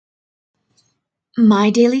My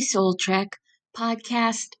Daily Soul Trek,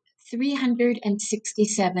 podcast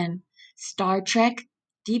 367, Star Trek,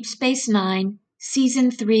 Deep Space Nine,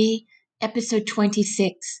 Season 3, Episode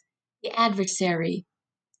 26, The Adversary.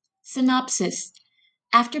 Synopsis.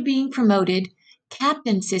 After being promoted,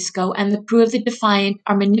 Captain Sisko and the crew of the Defiant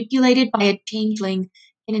are manipulated by a changeling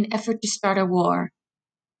in an effort to start a war.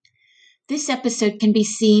 This episode can be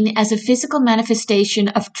seen as a physical manifestation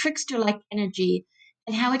of trickster like energy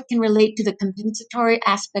and how it can relate to the compensatory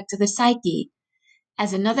aspects of the psyche,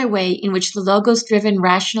 as another way in which the logos driven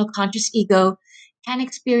rational conscious ego can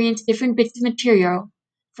experience different bits of material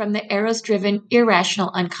from the eros driven irrational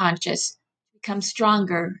unconscious to become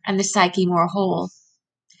stronger and the psyche more whole.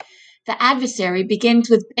 The Adversary begins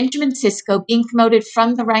with Benjamin Sisko being promoted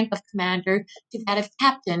from the rank of commander to that of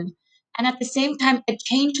captain, and at the same time, a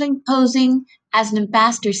changeling posing as an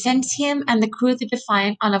ambassador sends him and the crew of the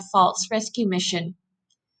Defiant on a false rescue mission.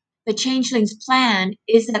 The changeling's plan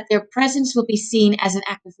is that their presence will be seen as an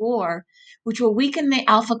act of war, which will weaken the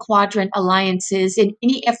Alpha Quadrant alliances in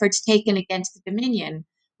any efforts taken against the Dominion,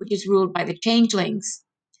 which is ruled by the changelings.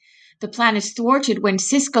 The plan is thwarted when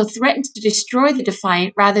Sisko threatens to destroy the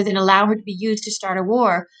Defiant rather than allow her to be used to start a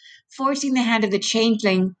war, forcing the hand of the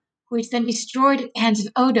Changeling, who is then destroyed at the hands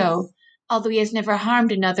of Odo, although he has never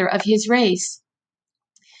harmed another of his race.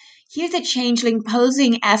 Here, the Changeling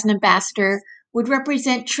posing as an ambassador would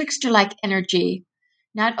represent trickster like energy.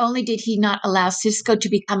 Not only did he not allow Sisko to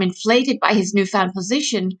become inflated by his newfound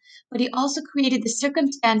position, but he also created the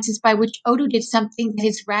circumstances by which Odo did something that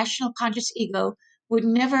his rational conscious ego would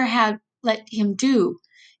never have let him do,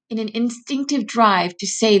 in an instinctive drive to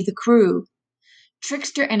save the crew.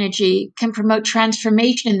 Trickster energy can promote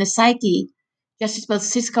transformation in the psyche, just as both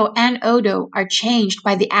Sisko and Odo are changed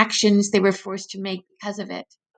by the actions they were forced to make because of it.